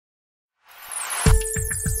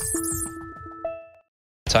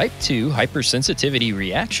Type 2 hypersensitivity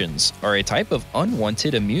reactions are a type of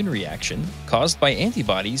unwanted immune reaction caused by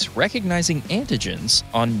antibodies recognizing antigens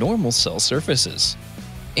on normal cell surfaces.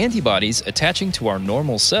 Antibodies attaching to our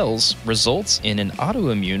normal cells results in an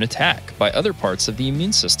autoimmune attack by other parts of the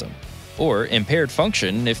immune system, or impaired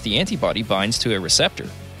function if the antibody binds to a receptor.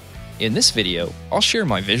 In this video, I'll share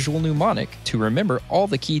my visual mnemonic to remember all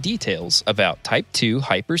the key details about type 2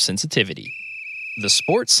 hypersensitivity. The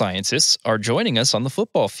sports scientists are joining us on the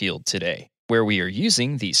football field today, where we are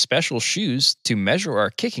using these special shoes to measure our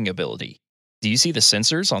kicking ability. Do you see the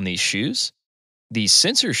sensors on these shoes? These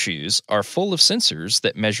sensor shoes are full of sensors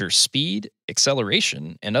that measure speed,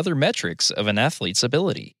 acceleration, and other metrics of an athlete's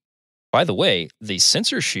ability. By the way, the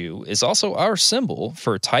sensor shoe is also our symbol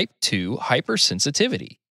for type 2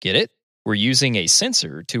 hypersensitivity. Get it? We're using a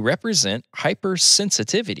sensor to represent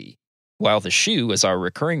hypersensitivity, while the shoe is our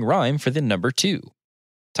recurring rhyme for the number 2.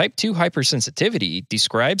 Type 2 hypersensitivity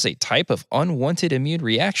describes a type of unwanted immune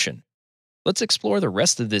reaction. Let's explore the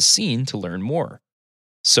rest of this scene to learn more.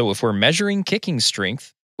 So if we're measuring kicking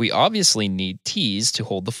strength, we obviously need tees to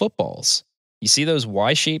hold the footballs. You see those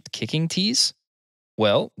Y-shaped kicking tees?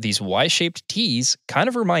 Well, these Y-shaped tees kind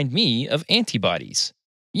of remind me of antibodies.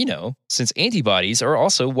 You know, since antibodies are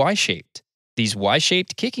also Y-shaped. These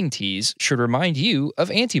Y-shaped kicking tees should remind you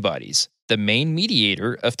of antibodies, the main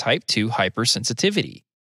mediator of type 2 hypersensitivity.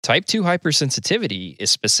 Type 2 hypersensitivity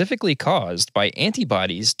is specifically caused by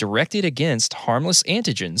antibodies directed against harmless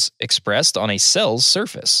antigens expressed on a cell's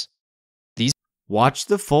surface. Watch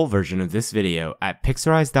the full version of this video at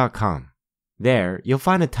pixorize.com. There, you'll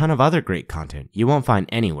find a ton of other great content you won't find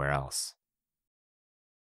anywhere else.